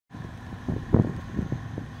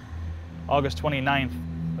August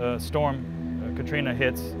 29th, storm Katrina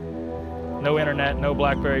hits. No internet, no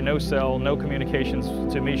BlackBerry, no cell, no communications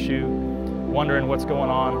to Michoud, wondering what's going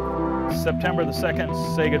on. September the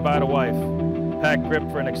 2nd, say goodbye to wife. Pack grip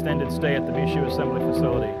for an extended stay at the Michoud Assembly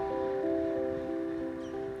facility.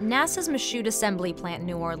 NASA's Michoud Assembly Plant in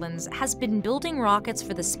New Orleans has been building rockets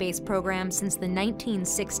for the space program since the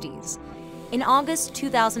 1960s. In August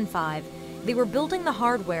 2005, they were building the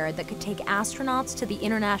hardware that could take astronauts to the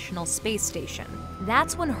International Space Station.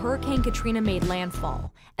 That's when Hurricane Katrina made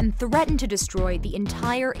landfall and threatened to destroy the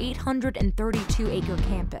entire 832-acre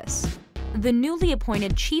campus. The newly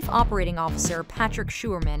appointed Chief Operating Officer, Patrick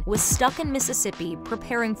Schuerman, was stuck in Mississippi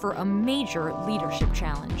preparing for a major leadership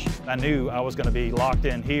challenge. I knew I was going to be locked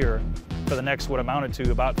in here for the next what amounted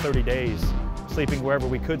to about 30 days, sleeping wherever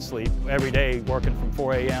we could sleep, every day working from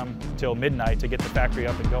 4 a.m. until midnight to get the factory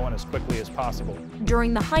up and going as quickly as possible.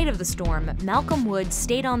 During the height of the storm, Malcolm Wood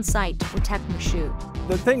stayed on site to protect Michoud.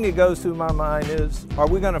 The thing that goes through my mind is, are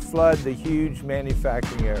we going to flood the huge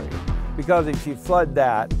manufacturing area? Because if you flood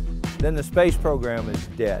that, then the space program is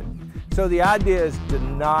dead. So the idea is to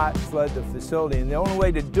not flood the facility, and the only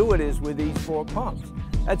way to do it is with these 4 pumps.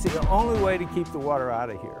 That's the only way to keep the water out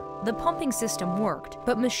of here. The pumping system worked,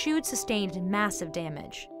 but Michoud sustained massive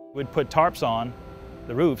damage. We'd put tarps on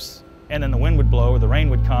the roofs, and then the wind would blow or the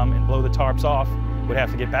rain would come and blow the tarps off. We'd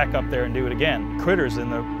have to get back up there and do it again. Critters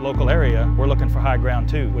in the local area were looking for high ground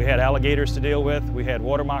too. We had alligators to deal with, we had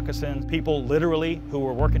water moccasins. People literally who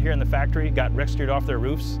were working here in the factory got rescued off their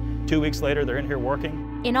roofs. 2 weeks later, they're in here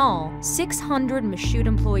working. In all, 600 Michoud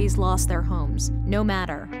employees lost their homes. No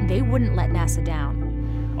matter, they wouldn't let NASA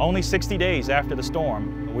down. Only 60 days after the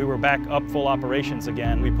storm, we were back up full operations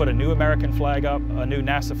again. We put a new American flag up, a new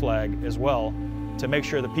NASA flag as well, to make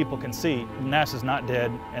sure that people can see NASA's not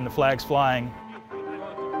dead and the flag's flying.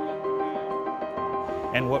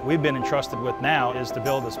 And what we've been entrusted with now is to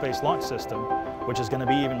build a space launch system, which is going to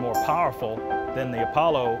be even more powerful than the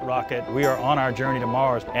Apollo rocket. We are on our journey to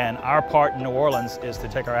Mars, and our part in New Orleans is to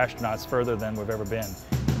take our astronauts further than we've ever been.